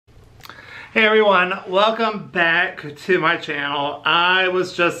Hey everyone, welcome back to my channel. I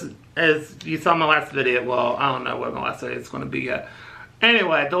was just, as you saw in my last video, well, I don't know what my last video is going to be yet.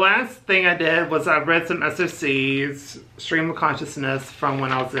 Anyway, the last thing I did was I read some SOCs, Stream of Consciousness, from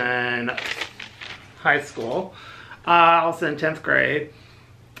when I was in high school. I was in 10th grade.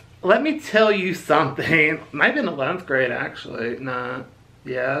 Let me tell you something. Might have been 11th grade actually. Nah,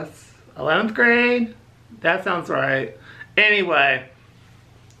 yes. 11th grade? That sounds right. Anyway.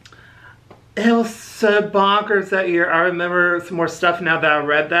 It was so bonkers that year. I remember some more stuff now that I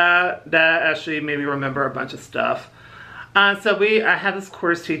read that. That actually made me remember a bunch of stuff. I had this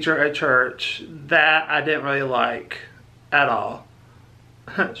course teacher at church that I didn't really like at all.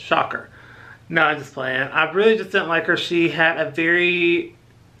 Shocker. No, I'm just playing. I really just didn't like her. She had,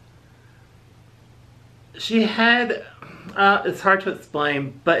 it's hard to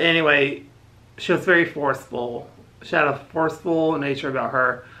explain, but anyway, she was very forceful. She had a forceful nature about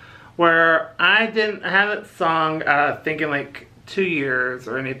her. Where I haven't sung, I think in like 2 years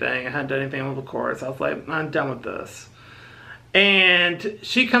or anything. I hadn't done anything with the chorus. I was like, I'm done with this. And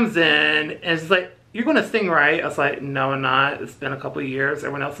she comes in and she's like, you're going to sing, right? I was like, no, I'm not. It's been a couple of years.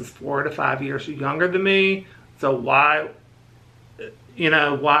 Everyone else is 4 to 5 years younger than me. So why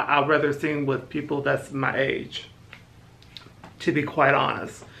I'd rather sing with people that's my age, to be quite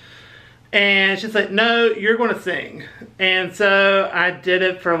honest. And she's like, no, you're going to sing. And so I did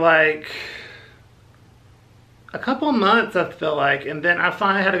it for like a couple of months, I feel like. And then I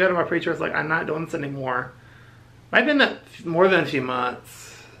finally had to go to my preacher. I was like, I'm not doing this anymore. Might have been more than a few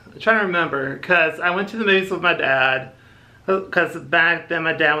months. I'm trying to remember. Because I went to the movies with my dad. Because back then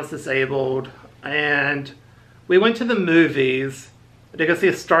my dad was disabled. And we went to the movies to go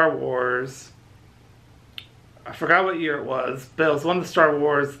see Star Wars. I forgot what year it was, but it was one of the Star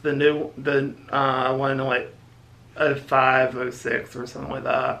Wars, the one in like 05, 06 or something like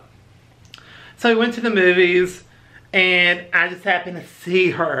that. So we went to the movies, and I just happened to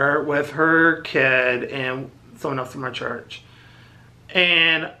see her with her kid and someone else from our church.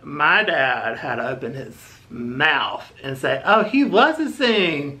 And my dad had to open his mouth and say, oh, he loves to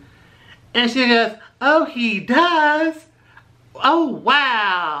sing. And she goes, oh, he does? Oh,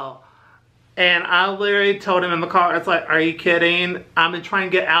 wow. And I literally told him in the car, it's like, are you kidding? I've been trying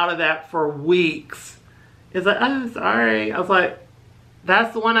to get out of that for weeks. He's like, oh, sorry. I was like,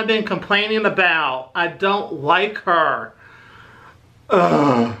 that's the one I've been complaining about. I don't like her.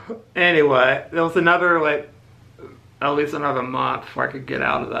 Ugh. Anyway, there was another, like, at least another month before I could get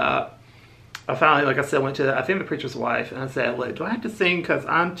out of that. I finally, like I said, went to, I think, the preacher's wife, and I said, like, do I have to sing because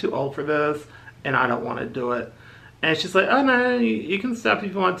I'm too old for this, and I don't want to do it. And she's like, oh no, you can stop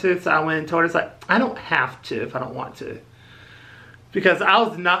if you want to. So I went and told her, it's like, I don't have to if I don't want to. Because I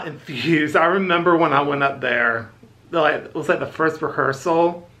was not enthused. I remember when I went up there, it was like the first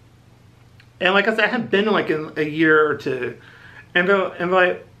rehearsal. And like I said, I hadn't been like in a year or two. And they're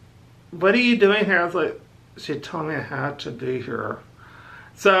like, what are you doing here? I was like, she told me I had to be here.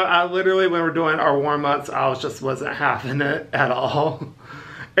 So I literally, when we're doing our warm-ups, I wasn't having it at all.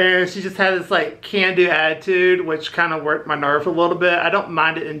 And she just had this like can-do attitude, which kind of worked my nerve a little bit. I don't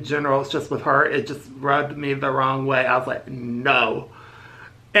mind it in general. It's just with her, it just rubbed me the wrong way. I was like, no.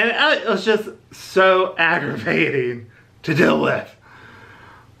 And it was just so aggravating to deal with.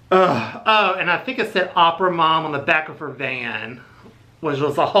 Oh, and I think it said Opera Mom on the back of her van, which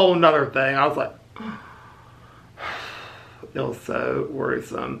was a whole nother thing. I was like, it was so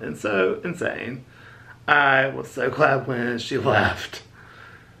worrisome and so insane. I was so glad when she left.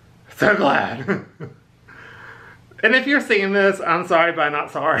 So glad. And if you're seeing this, I'm sorry, but I'm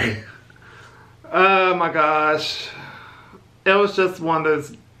not sorry. Oh my gosh. It was just one of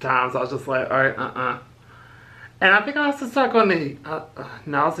those times I was just like, alright, And I think I also started going to,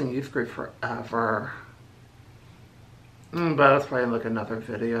 now I was in youth group forever. But that's probably like another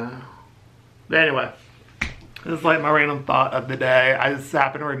video. But anyway, it's like my random thought of the day. I just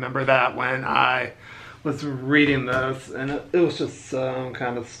happened to remember that when I was reading this, and it was just so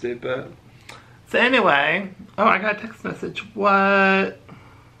kind of stupid. So anyway, oh, I got a text message. What?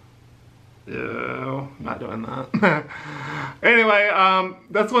 Ew, not doing that. Anyway,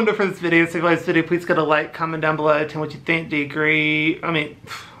 that's one for this video. So if you like this video, please go to like, comment down below, tell me what you think. Do you agree? I mean,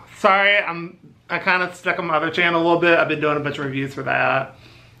 sorry, I kind of stuck on my other channel a little bit. I've been doing a bunch of reviews for that.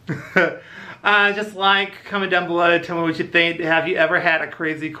 Just like, comment down below, tell me what you think. Have you ever had a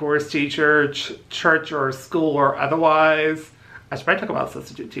crazy chorus teacher, church or school or otherwise? I should probably talk about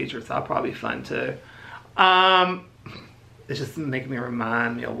substitute teachers, so that'll probably be fun too. It's just making me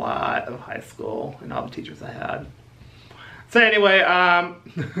remind me a lot of high school and all the teachers I had. So anyway,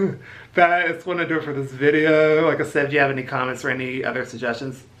 that is what I do for this video. Like I said, if you have any comments or any other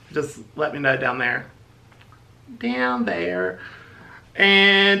suggestions, just let me know down there. Down there.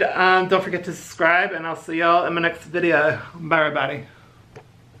 And don't forget to subscribe, and I'll see y'all in my next video. Bye, everybody.